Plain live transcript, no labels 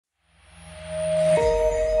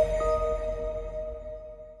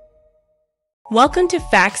Welcome to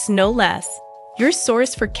Facts No Less, your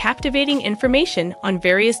source for captivating information on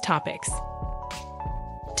various topics.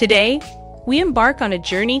 Today, we embark on a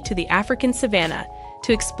journey to the African savannah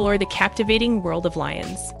to explore the captivating world of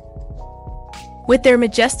lions. With their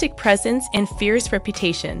majestic presence and fierce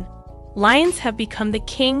reputation, lions have become the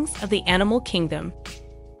kings of the animal kingdom.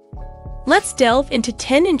 Let's delve into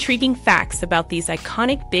 10 intriguing facts about these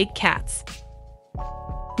iconic big cats.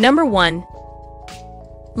 Number 1.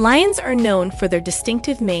 Lions are known for their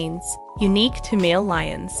distinctive manes, unique to male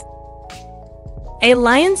lions. A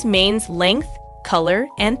lion's mane's length, color,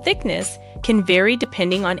 and thickness can vary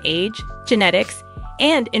depending on age, genetics,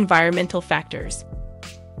 and environmental factors.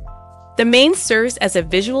 The mane serves as a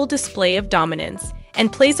visual display of dominance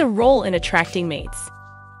and plays a role in attracting mates.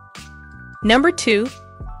 Number 2.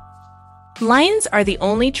 Lions are the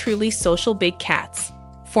only truly social big cats,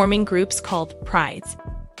 forming groups called prides.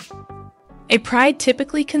 A pride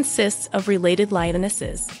typically consists of related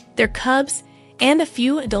lionesses, their cubs, and a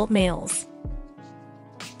few adult males.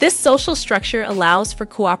 This social structure allows for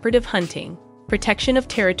cooperative hunting, protection of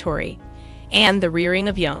territory, and the rearing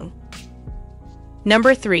of young.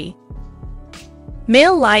 Number 3.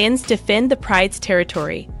 Male lions defend the pride's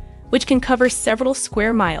territory, which can cover several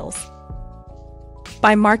square miles.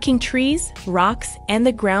 By marking trees, rocks, and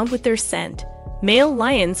the ground with their scent, male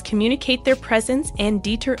lions communicate their presence and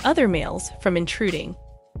deter other males from intruding.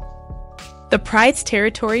 The pride's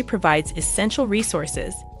territory provides essential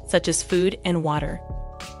resources, such as food and water.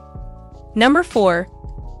 Number 4.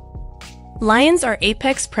 Lions are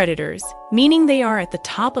apex predators, meaning they are at the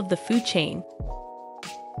top of the food chain.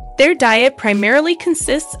 Their diet primarily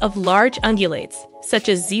consists of large ungulates, such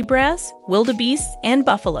as zebras, wildebeests, and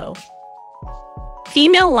buffalo.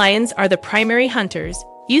 Female lions are the primary hunters,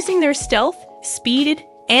 using their stealth, speed,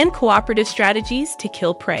 and cooperative strategies to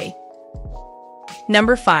kill prey.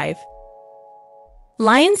 Number 5.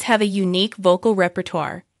 Lions have a unique vocal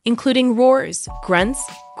repertoire, including roars, grunts,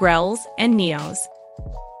 growls, and meows.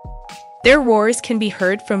 Their roars can be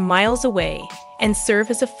heard from miles away and serve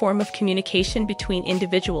as a form of communication between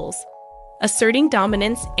individuals, asserting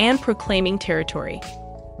dominance and proclaiming territory.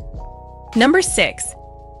 Number 6.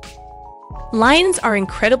 Lions are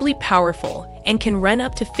incredibly powerful and can run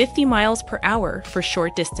up to 50 miles per hour for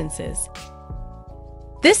short distances.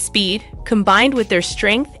 This speed, combined with their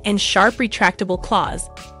strength and sharp retractable claws,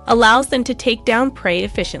 allows them to take down prey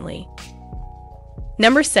efficiently.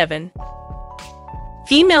 Number 7.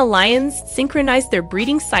 Female lions synchronize their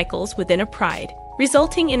breeding cycles within a pride,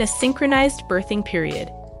 resulting in a synchronized birthing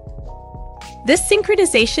period. This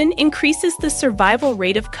synchronization increases the survival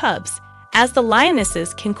rate of cubs, as the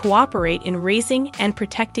lionesses can cooperate in raising and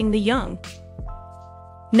protecting the young.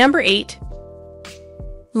 Number 8.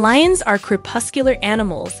 Lions are crepuscular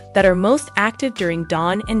animals that are most active during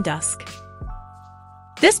dawn and dusk.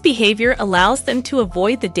 This behavior allows them to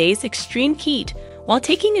avoid the day's extreme heat while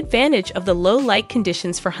taking advantage of the low light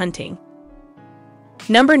conditions for hunting.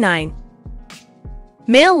 Number 9.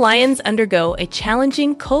 Male lions undergo a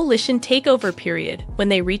challenging coalition takeover period when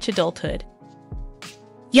they reach adulthood.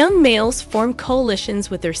 Young males form coalitions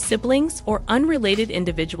with their siblings or unrelated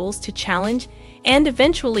individuals to challenge and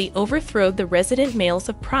eventually overthrow the resident males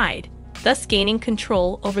of pride, thus gaining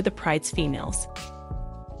control over the pride's females.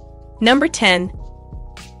 Number 10.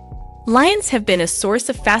 Lions have been a source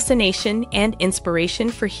of fascination and inspiration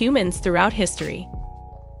for humans throughout history.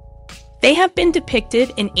 They have been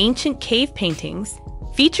depicted in ancient cave paintings,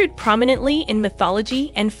 featured prominently in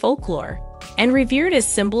mythology and folklore, and revered as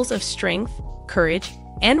symbols of strength, courage,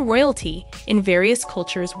 and royalty in various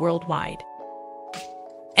cultures worldwide.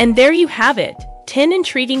 And there you have it, 10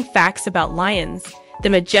 intriguing facts about lions, the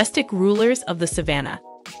majestic rulers of the savannah.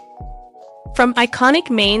 From iconic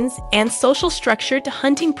manes and social structure to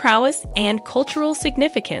hunting prowess and cultural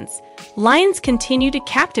significance, lions continue to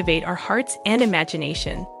captivate our hearts and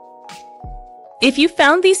imagination. If you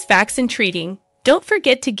found these facts intriguing, don't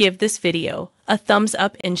forget to give this video a thumbs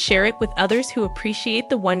up and share it with others who appreciate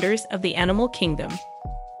the wonders of the animal kingdom.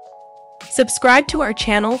 Subscribe to our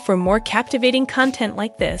channel for more captivating content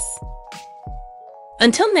like this.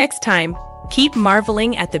 Until next time, keep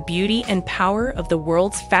marveling at the beauty and power of the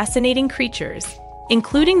world's fascinating creatures,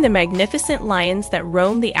 including the magnificent lions that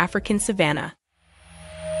roam the African savannah.